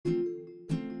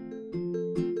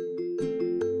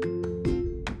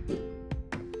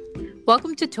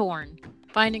Welcome to Torn,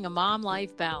 Finding a Mom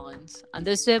Life Balance. On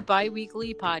this bi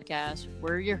weekly podcast,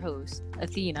 we're your hosts,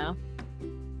 Athena,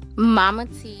 Mama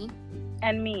T,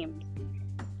 and memes.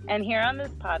 And here on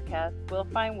this podcast, we'll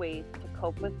find ways to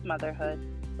cope with motherhood,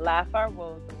 laugh our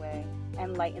woes away,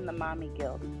 and lighten the mommy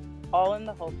guilt, all in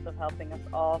the hopes of helping us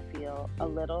all feel a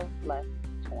little less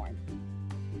torn.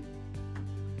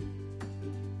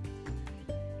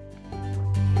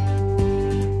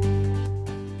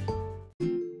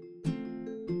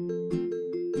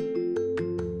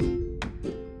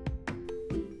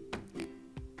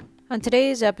 On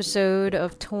today's episode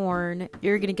of Torn,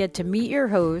 you're going to get to meet your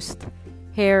host,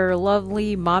 hear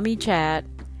lovely mommy chat,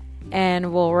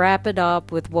 and we'll wrap it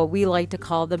up with what we like to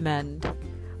call the mend,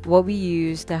 what we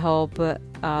use to help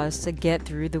us to get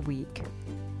through the week.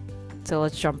 So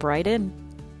let's jump right in.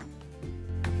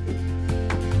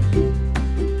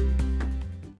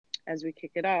 As we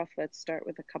kick it off, let's start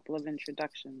with a couple of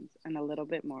introductions and a little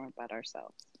bit more about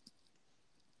ourselves.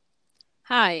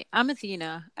 Hi, I'm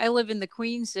Athena. I live in the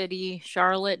Queen City,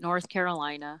 Charlotte, North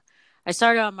Carolina. I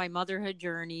started on my motherhood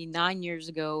journey 9 years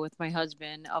ago with my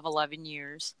husband of 11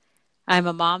 years. I'm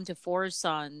a mom to 4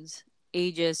 sons,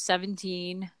 ages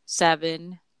 17,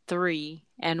 7, 3,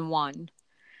 and 1.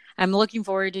 I'm looking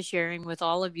forward to sharing with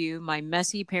all of you my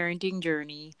messy parenting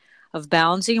journey of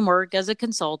balancing work as a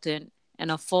consultant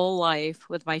and a full life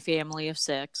with my family of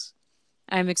 6.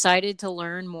 I'm excited to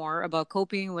learn more about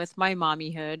coping with my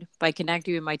mommyhood by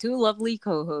connecting with my 2 lovely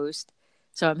co-hosts.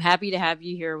 So I'm happy to have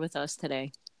you here with us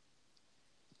today.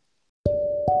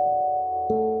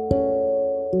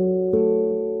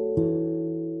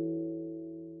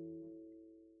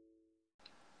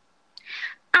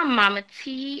 I'm Mama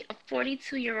T, a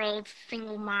 42-year-old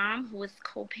single mom who is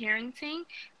co-parenting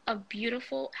a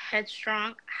beautiful,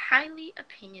 headstrong, highly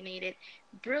opinionated,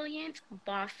 brilliant,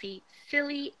 bossy,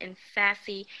 silly, and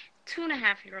sassy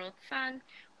 2.5-year-old son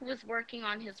who is working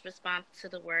on his response to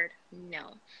the word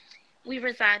no. We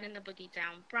reside in the Boogie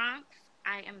Down Bronx.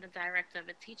 I am the director of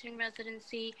a teaching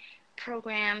residency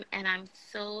program, and I'm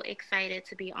so excited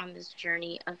to be on this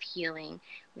journey of healing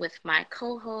with my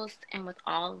co-host and with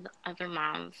all the other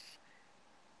moms.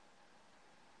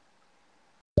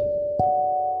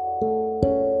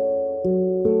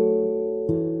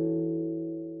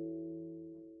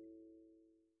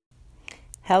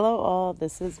 Hello all,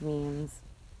 this is Memes,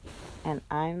 and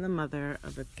I'm the mother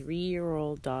of a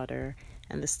 3-year-old daughter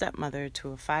and the stepmother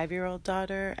to a 5-year-old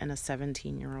daughter and a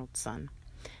 17-year-old son.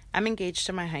 I'm engaged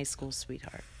to my high school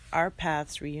sweetheart. Our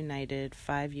paths reunited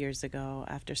 5 years ago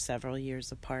after several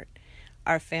years apart.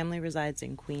 Our family resides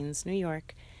in Queens, New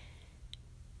York,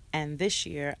 and this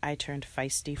year I turned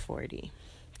feisty 40.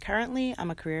 Currently,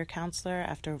 I'm a career counselor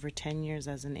after over 10 years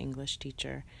as an English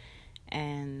teacher,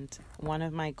 and one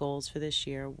of my goals for this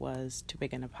year was to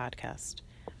begin a podcast.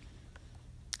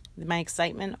 My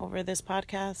excitement over this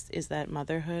podcast is that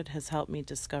motherhood has helped me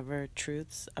discover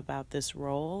truths about this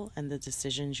role and the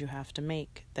decisions you have to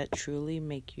make that truly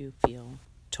make you feel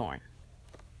torn.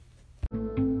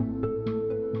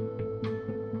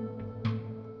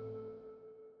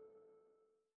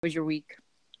 How was your week?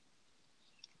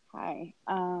 Hi.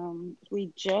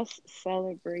 We just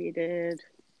celebrated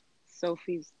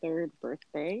Sophie's 3rd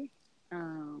birthday.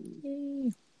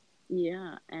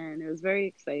 Yeah, and it was very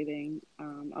exciting.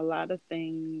 A lot of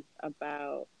things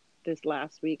about this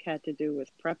last week had to do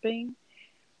with prepping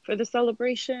for the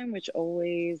celebration, which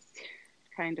always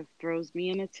kind of throws me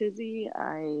in a tizzy.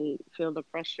 I feel the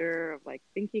pressure of like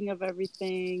thinking of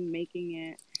everything, making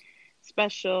it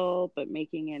special, but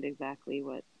making it exactly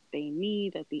what they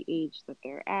need at the age that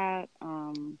they're at.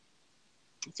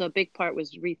 So a big part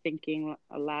was rethinking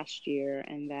last year,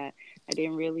 and that I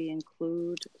didn't really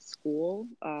include school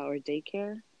or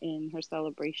daycare in her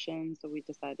celebration. So we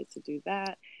decided to do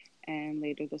that. And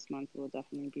later this month, we'll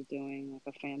definitely be doing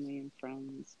like a family and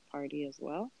friends party as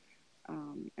well.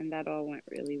 And that all went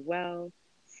really well.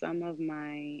 Some of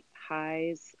my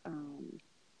highs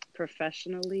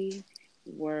professionally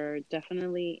were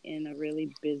definitely in a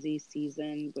really busy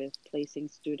season with placing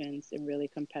students in really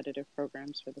competitive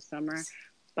programs for the summer.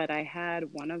 But I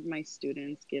had one of my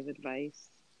students give advice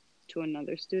to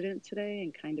another student today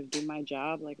and kind of do my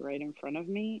job like right in front of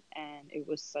me. And it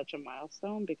was such a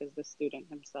milestone because the student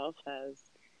himself has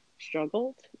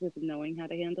struggled with knowing how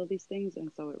to handle these things. And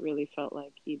so it really felt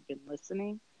like he'd been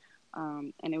listening.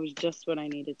 And it was just what I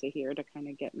needed to hear to kind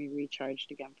of get me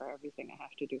recharged again for everything I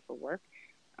have to do for work.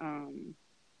 And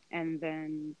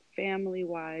then family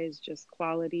wise, just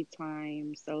quality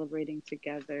time, celebrating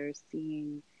together,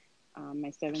 seeing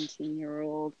my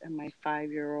 17-year-old and my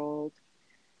 5-year-old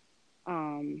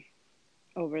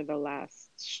over the last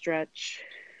stretch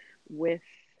with,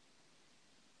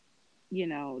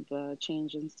 the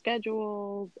change in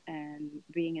schedules and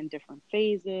being in different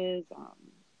phases.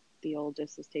 The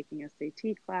oldest is taking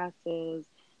SAT classes,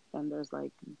 then there's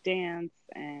like dance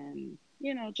and,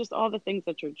 just all the things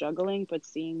that you're juggling, but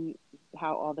seeing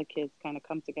how all the kids kind of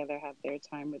come together, have their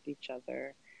time with each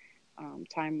other,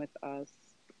 time with us.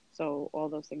 So all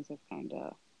those things have kind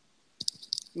of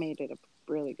made it a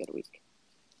really good week.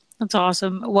 That's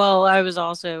awesome. Well, I was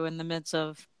also in the midst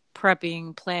of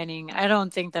prepping, planning. I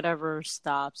don't think that ever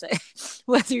stops.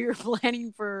 Whether you're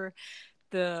planning for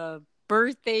the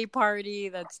birthday party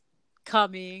that's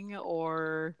coming,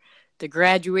 or the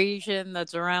graduation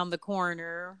that's around the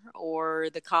corner, or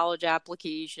the college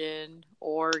application,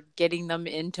 or getting them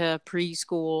into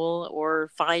preschool,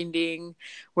 or finding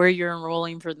where you're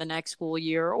enrolling for the next school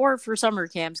year, or for summer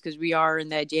camps, because we are in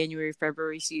that January,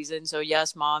 February season. So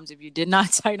yes, moms, if you did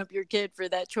not sign up your kid for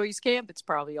that choice camp, it's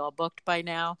probably all booked by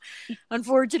now,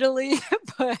 unfortunately.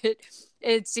 But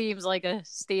it seems like a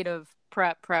state of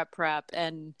prep.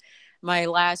 And my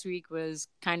last week was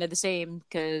kind of the same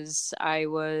because I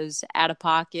was out of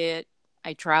pocket.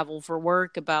 I travel for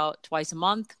work about twice a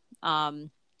month.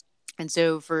 And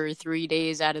so for 3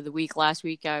 days out of the week last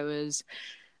week, I was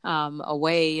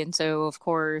away. And so, of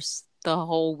course, the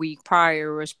whole week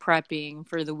prior was prepping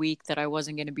for the week that I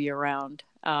wasn't going to be around.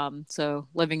 So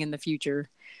living in the future,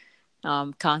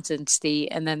 constant state.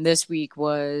 And then this week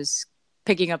was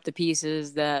picking up the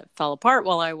pieces that fell apart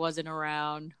while I wasn't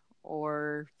around,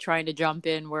 or trying to jump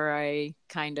in where I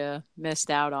kind of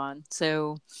missed out on.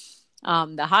 So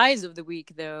the highs of the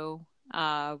week, though,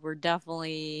 were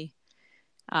definitely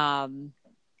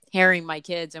hearing my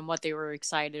kids and what they were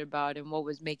excited about and what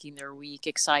was making their week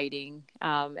exciting.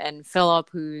 And Philip,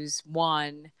 who's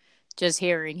one, just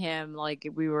hearing him, like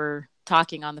we were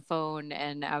talking on the phone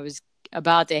and I was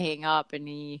about to hang up, and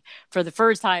he, for the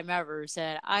first time ever,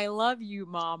 said, "I love you,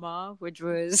 Mama," which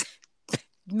was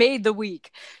made the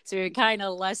week. So it kind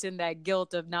of lessened that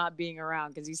guilt of not being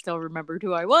around, because he still remembered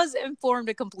who I was and formed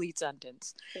a complete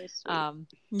sentence.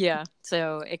 Yeah.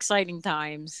 So exciting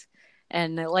times.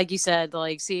 And like you said,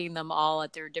 like seeing them all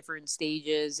at their different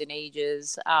stages and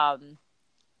ages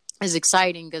is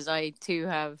exciting, because I too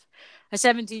have a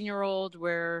 17-year-old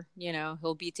where,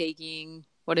 he'll be taking,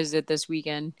 what is it this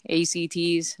weekend?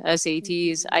 ACTs,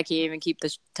 SATs. I can't even keep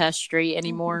the test straight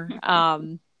anymore.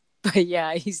 But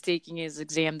yeah, he's taking his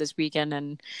exam this weekend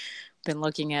and been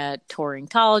looking at touring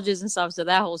colleges and stuff. So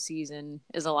that whole season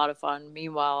is a lot of fun.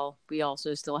 Meanwhile, we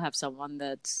also still have someone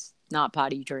that's not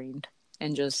potty trained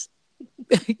and just,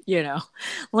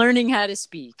 learning how to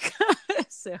speak.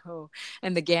 So,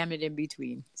 and the gamut in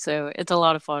between. So it's a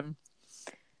lot of fun,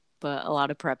 but a lot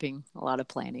of prepping, a lot of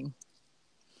planning.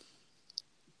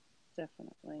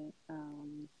 Definitely.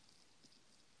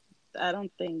 I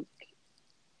don't think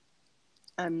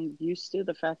I'm used to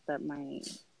the fact that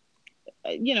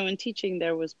in teaching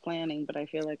there was planning, but I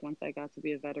feel like once I got to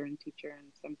be a veteran teacher and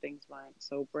some things weren't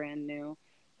so brand new,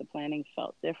 the planning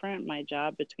felt different. My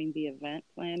job between the event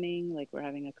planning, like we're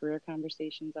having a career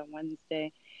conversations on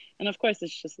Wednesday. And of course,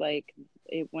 it's just like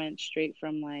it went straight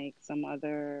from like some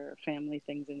other family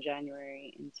things in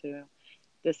January into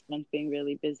this month being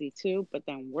really busy too, but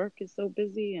then work is so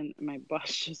busy, and my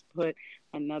boss just put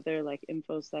another like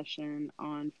info session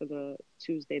on for the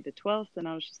Tuesday the 12th, and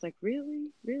I was just like, really,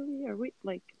 are we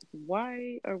like,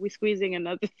 why are we squeezing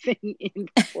another thing in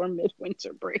before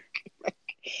midwinter break? Like,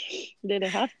 did it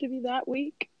have to be that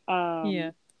week?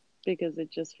 Yeah. Because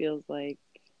it just feels like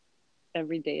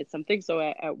every day it's something. So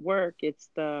at work, it's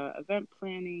the event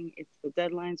planning, it's the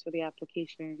deadlines for the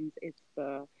applications,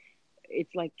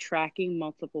 it's like tracking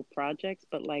multiple projects,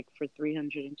 but like for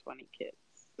 320 kids,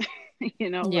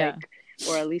 Yeah. like,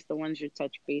 or at least the ones you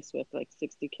touch base with, like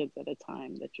 60 kids at a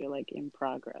time that you're like in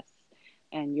progress,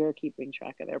 and you're keeping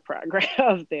track of their progress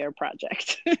of their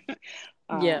project.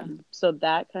 Yeah. So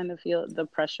that kind of feel the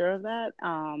pressure of that.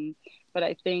 But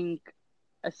I think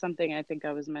something I think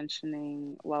I was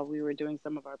mentioning while we were doing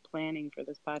some of our planning for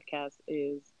this podcast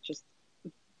is just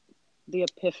the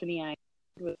epiphany I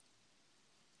had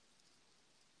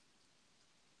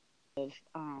of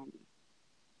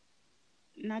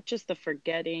not just the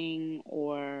forgetting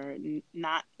or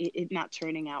not it not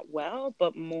turning out well,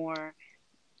 but more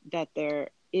that there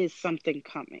is something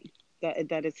coming.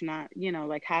 That it's not,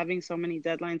 like having so many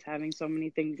deadlines, having so many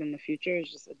things in the future is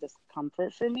just a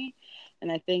discomfort for me.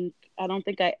 And I don't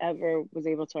think I ever was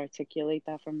able to articulate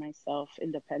that for myself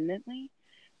independently.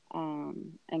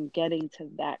 And getting to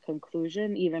that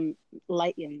conclusion even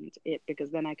lightened it, because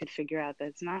then I could figure out that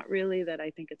it's not really that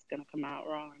I think it's going to come out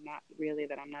wrong, or not really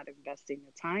that I'm not investing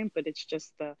the time, but it's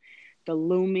just the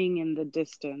looming in the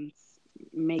distance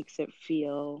makes it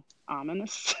feel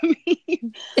ominous to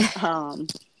me.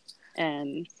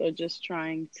 And so just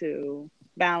trying to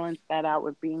balance that out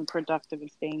with being productive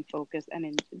and staying focused.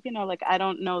 And, like, I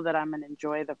don't know that I'm an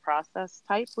enjoy the process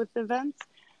type with events,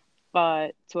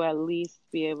 but to at least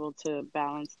be able to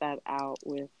balance that out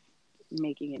with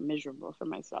making it miserable for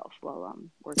myself while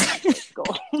I'm working towards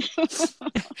goals.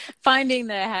 Finding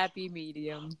the happy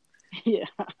medium. Yeah.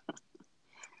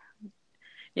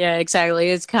 Yeah, exactly.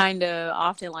 It's kind of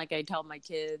often like I tell my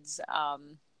kids,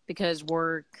 because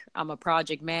I'm a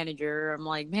project manager. I'm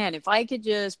like, man, if I could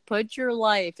just put your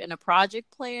life in a project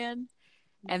plan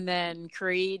and then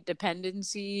create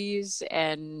dependencies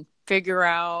and figure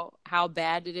out how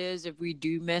bad it is if we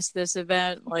do miss this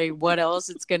event, like what else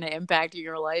it's going to impact in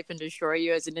your life and destroy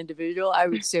you as an individual, I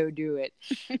would so do it,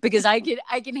 because I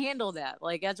can handle that.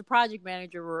 Like, as a project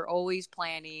manager, we're always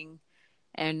planning,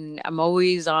 and I'm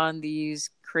always on these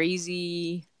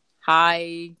crazy,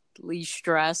 highly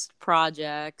stressed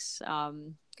projects,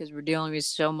 because we're dealing with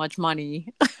so much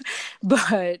money.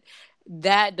 But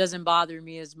that doesn't bother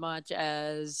me as much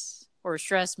as, or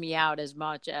stress me out as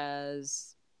much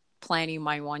as, planning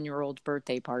my 1-year-old's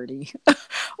birthday party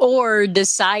or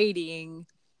deciding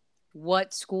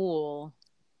what school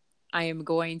I am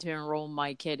going to enroll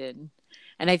my kid in.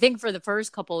 And I think for the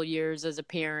first couple of years as a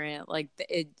parent, like,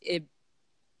 it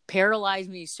paralyzed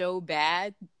me so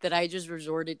bad that I just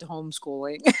resorted to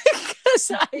homeschooling,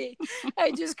 because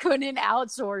I just couldn't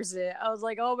outsource it. I was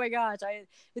like, oh my gosh,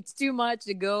 it's too much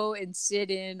to go and sit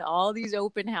in all these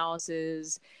open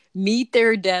houses, meet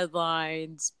their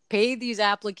deadlines, pay these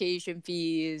application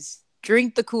fees,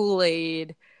 drink the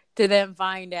Kool-Aid, to then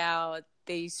find out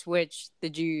they switched the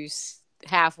juice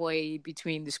halfway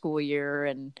between the school year.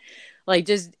 And like,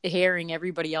 just hearing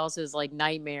everybody else's like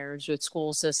nightmares with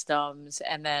school systems,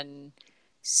 and then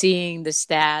seeing the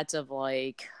stats of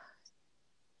like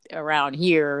around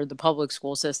here, the public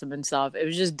school system and stuff, it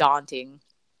was just daunting.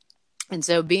 And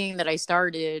so, being that I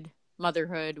started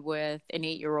motherhood with an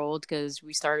 8-year-old, because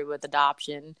we started with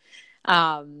adoption,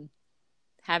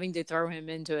 having to throw him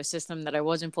into a system that I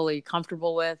wasn't fully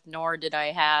comfortable with, nor did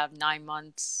I have 9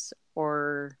 months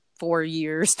or 4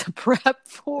 years to prep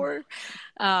for.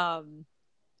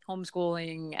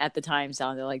 Homeschooling at the time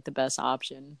sounded like the best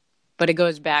option. But it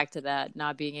goes back to that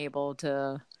not being able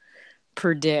to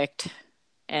predict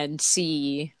and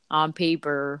see on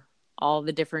paper all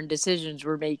the different decisions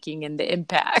we're making and the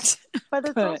impact. But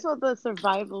it's also the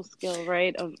survival skill,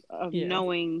 right? Of Yeah.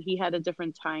 knowing he had a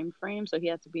different time frame, so he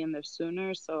had to be in there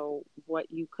sooner. So what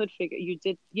you could figure, you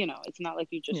did, it's not like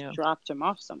you just dropped him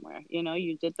off somewhere.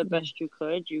 You did the best you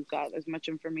could. You got as much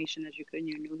information as you could. And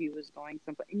you knew he was going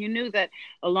somewhere, and you knew that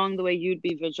along the way you'd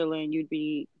be vigilant, you'd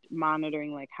be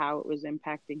monitoring like how it was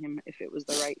impacting him, if it was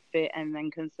the right fit, and then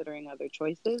considering other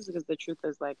choices, because the truth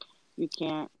is, like, you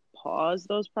can't pause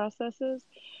those processes.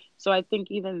 So I think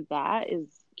even that is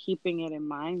keeping it in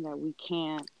mind that we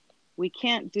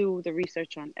can't do the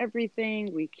research on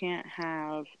everything. We can't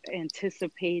have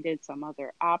anticipated some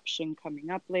other option coming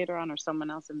up later on, or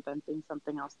someone else inventing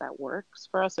something else that works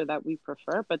for us or that we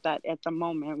prefer, but that at the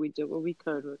moment we did what we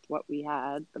could with what we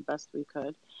had, the best we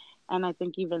could. And I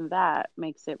think even that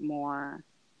makes it more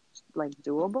like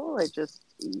doable.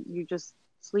 You just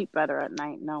sleep better at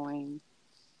night knowing,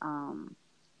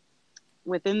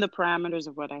 within the parameters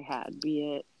of what I had,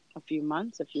 be it a few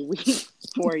months, a few weeks,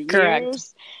 4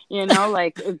 years,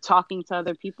 like talking to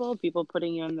other people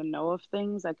putting you in the know of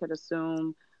things. I could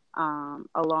assume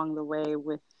along the way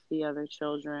with the other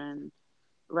children,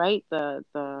 right? The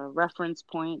reference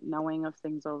point, knowing of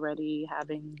things already,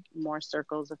 having more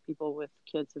circles of people with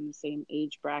kids in the same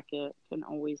age bracket can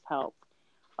always help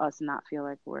us not feel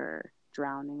like we're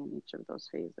drowning in each of those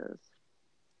phases.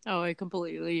 Oh, I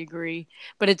completely agree.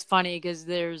 But it's funny because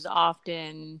there's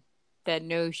often that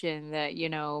notion that,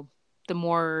 the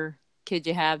more kids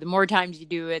you have, the more times you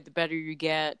do it, the better you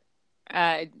get.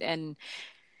 And,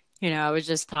 I was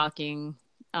just talking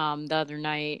the other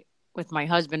night with my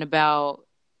husband about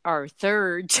our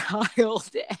third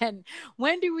child, and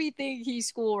when do we think he's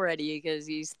school ready? Because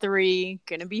he's 3,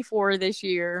 gonna be 4 this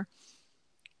year.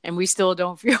 And we still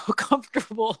don't feel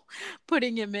comfortable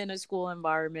putting him in a school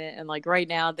environment. And like right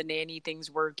now, the nanny thing's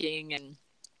working and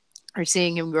are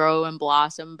seeing him grow and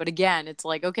blossom. But again, it's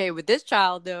like, okay, with this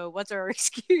child though, what's our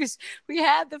excuse? We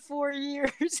had the 4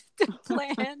 years to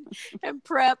plan and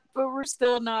prep, but we're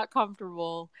still not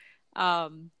comfortable.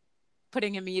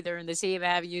 putting him either in the same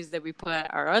avenues that we put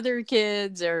our other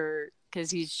kids, or because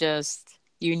he's just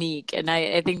unique. And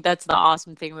I think that's the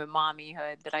awesome thing with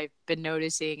mommyhood that I've been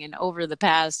noticing, and over the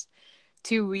past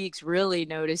 2 weeks really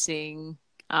noticing,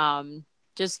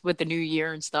 just with the new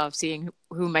year and stuff, seeing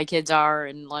who my kids are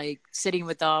and like sitting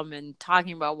with them and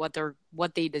talking about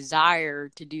what they desire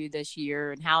to do this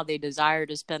year and how they desire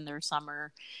to spend their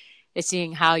summer, is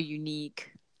seeing how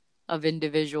unique of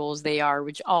individuals they are,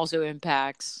 which also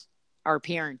impacts our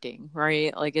parenting,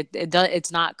 right? Like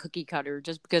it's not cookie cutter.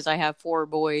 Just because I have 4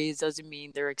 boys doesn't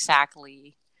mean they're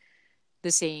exactly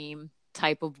the same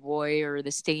type of boy or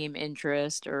the same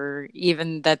interest, or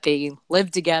even that they live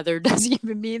together doesn't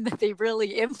even mean that they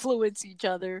really influence each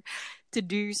other to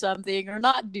do something or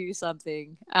not do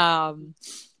something.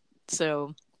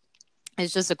 So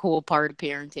it's just a cool part of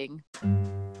parenting.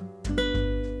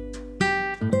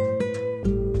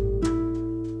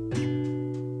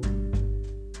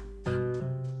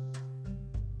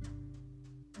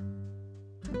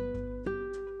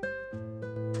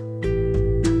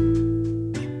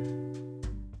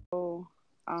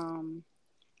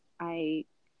 I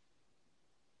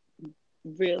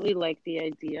really like the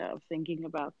idea of thinking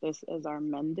about this as our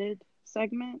mended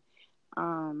segment,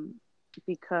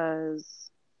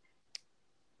 because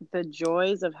the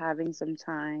joys of having some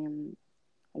time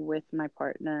with my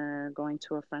partner, going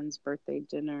to a friend's birthday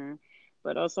dinner,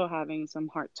 but also having some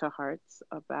heart to hearts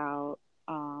about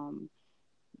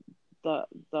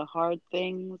the hard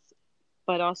things,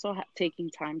 but also taking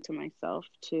time to myself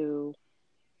to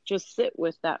just sit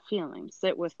with that feeling,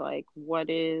 sit with like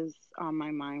what is on my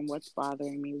mind, what's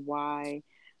bothering me, why.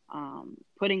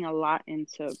 Putting a lot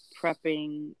into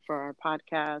prepping for our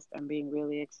podcast and being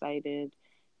really excited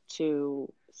to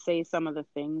say some of the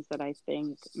things that I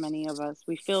think many of us,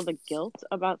 we feel the guilt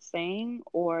about saying,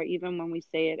 or even when we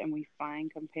say it and we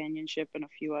find companionship in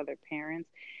a few other parents,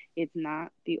 it's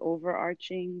not the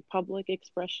overarching public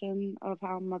expression of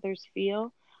how mothers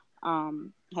feel.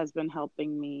 Has been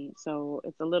helping me. So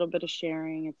it's a little bit of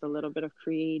sharing, it's a little bit of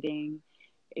creating,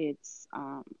 it's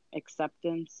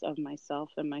acceptance of myself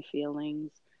and my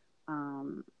feelings,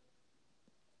 um,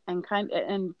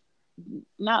 and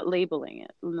not labeling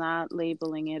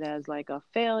it as like a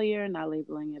failure, not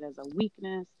labeling it as a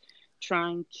weakness,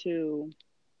 trying to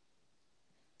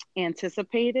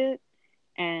anticipate it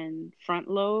and front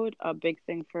load. A big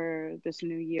thing for this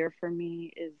new year for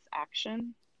me is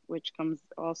action, which comes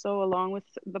also along with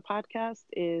the podcast,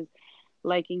 is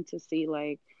liking to see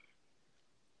like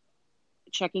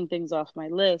checking things off my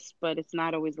list, but it's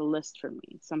not always a list for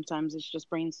me. Sometimes it's just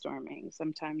brainstorming.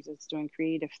 Sometimes it's doing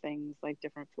creative things like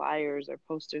different flyers or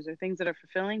posters or things that are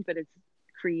fulfilling, but it's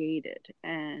created.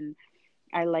 And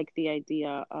I like the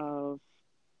idea of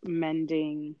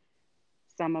mending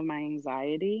some of my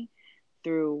anxiety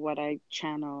through what I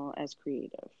channel as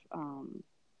creative.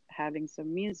 Having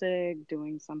some music,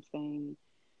 doing something,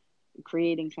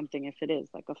 creating something, if it is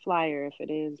like a flyer, if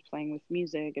it is playing with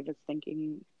music, if it's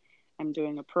thinking I'm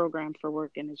doing a program for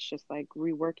work and it's just like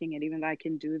reworking it, even though I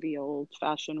can do the old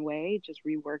fashioned way, just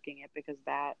reworking it because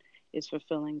that is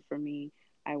fulfilling for me.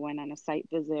 I went on a site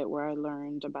visit where I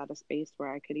learned about a space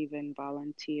where I could even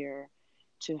volunteer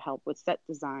to help with set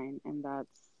design. And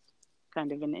that's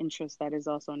kind of an interest that is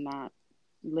also not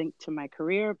linked to my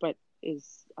career, but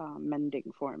is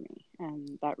mending for me.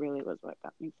 And that really was what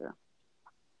got me through.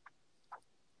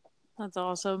 That's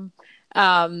awesome.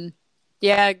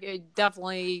 Yeah,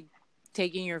 definitely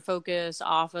taking your focus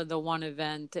off of the one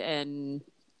event and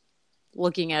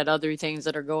looking at other things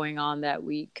that are going on that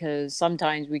week, because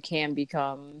sometimes we can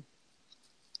become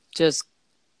just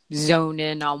zone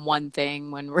in on one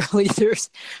thing when really there's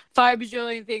 5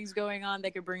 bajillion things going on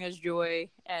that could bring us joy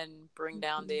and bring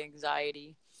down the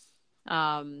anxiety.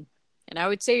 And I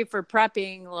would say for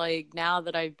prepping, like now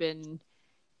that I've been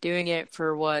doing it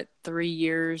for 3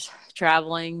 years,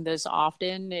 traveling this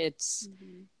often, it's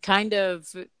kind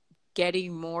of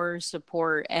getting more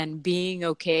support and being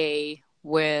okay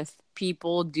with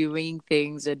people doing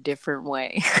things a different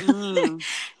way.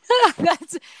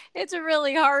 It's a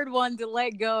really hard one to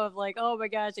let go of, like, oh my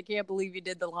gosh, I can't believe you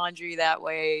did the laundry that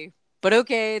way. But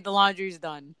okay, the laundry's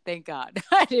done. Thank God.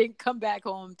 I didn't come back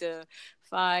home to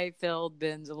 5 filled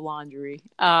bins of laundry.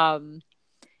 And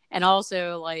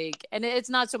also, like, and it's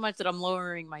not so much that I'm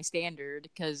lowering my standard,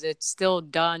 because it's still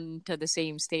done to the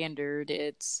same standard.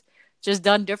 It's just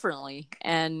done differently,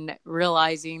 and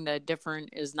realizing that different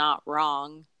is not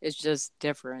wrong. It's just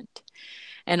different.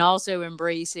 And also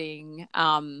embracing,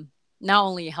 not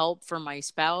only help from my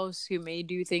spouse who may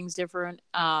do things different,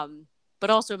 but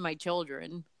also my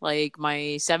children, like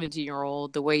my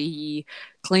 17-year-old, the way he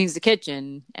cleans the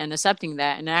kitchen and accepting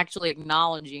that and actually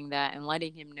acknowledging that and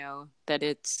letting him know that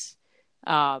it's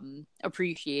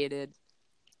appreciated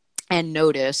and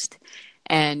noticed.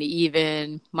 And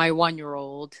even my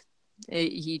 1-year-old,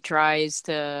 he tries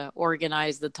to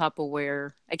organize the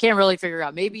Tupperware. I can't really figure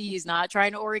out. Maybe he's not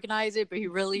trying to organize it, but he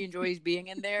really enjoys being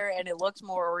in there, and it looks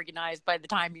more organized by the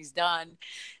time he's done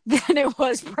than it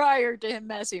was prior to him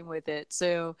messing with it.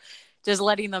 So just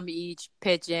letting them each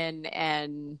pitch in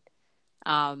and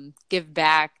give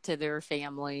back to their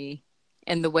family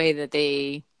in the way that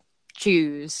they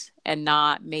choose, and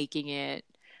not making it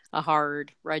a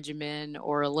hard regimen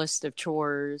or a list of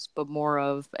chores, but more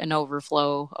of an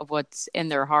overflow of what's in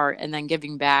their heart, and then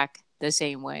giving back the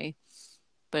same way.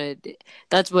 But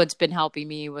that's what's been helping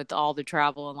me with all the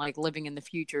travel, and like living in the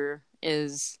future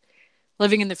has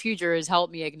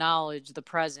helped me acknowledge the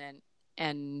present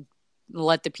and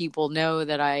let the people know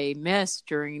that I miss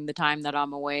during the time that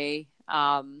I'm away,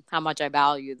 how much I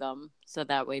value them. So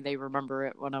that way they remember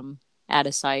it when I'm out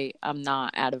of sight, I'm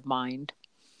not out of mind.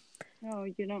 No,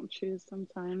 you don't choose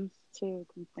sometimes to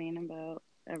complain about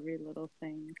every little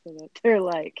thing, so that they're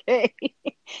like, hey.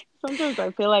 Sometimes I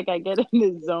feel like I get in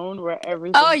this zone where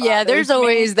everything. Oh yeah, there's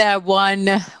always that one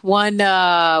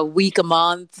week a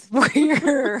month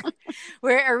where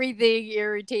everything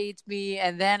irritates me,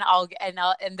 and then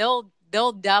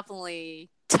they'll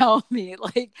definitely tell me,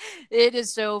 like, it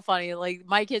is so funny. Like,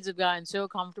 my kids have gotten so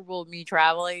comfortable with me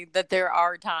traveling that there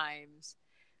are times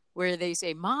where they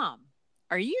say, "Mom,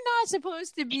 are you not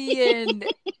supposed to be in?"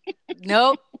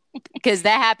 Nope. Because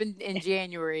that happened in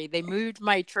January. They moved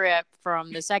my trip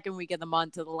from the second week of the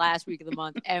month to the last week of the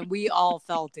month, and we all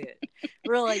felt it.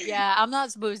 We're like, yeah, I'm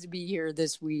not supposed to be here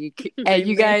this week. And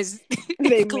you guys...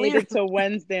 They made it to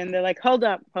Wednesday, and they're like, hold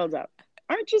up.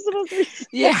 Aren't you supposed to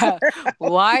be Yeah.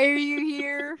 Why are you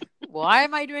here? Why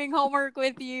am I doing homework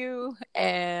with you?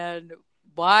 And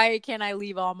why can't I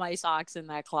leave all my socks in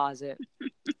that closet?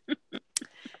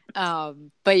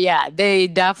 But yeah, they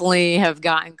definitely have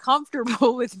gotten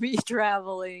comfortable with me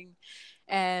traveling,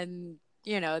 and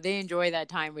they enjoy that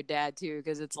time with Dad too,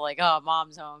 because it's like, oh,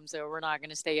 Mom's home, so we're not going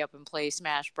to stay up and play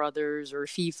Smash Brothers or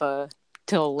FIFA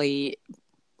till late.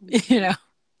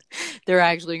 They're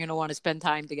actually going to want to spend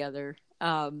time together.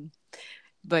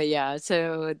 But yeah,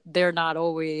 so they're not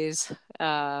always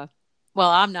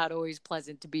I'm not always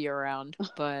pleasant to be around,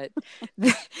 but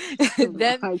then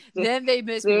they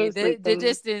miss me. The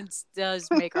distance does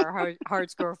make our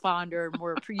hearts grow fonder and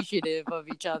more appreciative of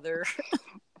each other.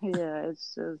 Yeah,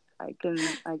 it's just I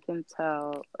can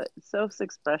tell.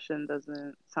 Self-expression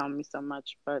doesn't tell me so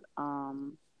much, but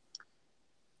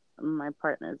my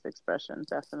partner's expression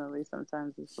definitely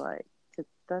sometimes is like, did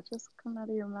that just come out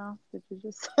of your mouth? Did you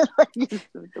just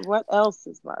what else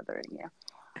is bothering you?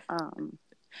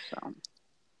 So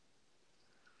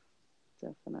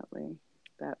definitely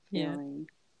that feeling.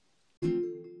 Yeah.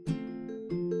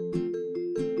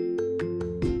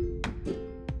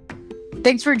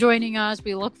 Thanks for joining us.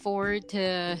 We look forward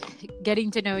to getting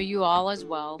to know you all as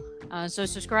well. So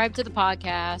subscribe to the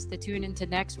podcast to tune into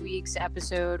next week's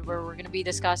episode, where we're going to be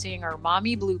discussing our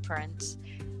mommy blueprints.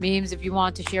 Memes, if you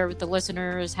want to share with the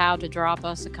listeners how to drop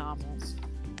us a comment.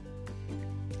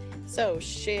 So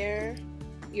share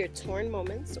your torn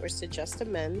moments or suggest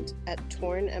amend at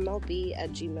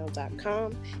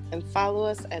tornmlb@gmail.com, and follow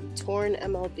us at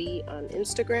tornmlb on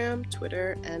Instagram,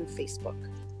 Twitter, and Facebook.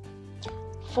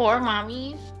 For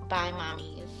mommies, by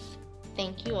mommies.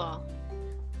 Thank you all.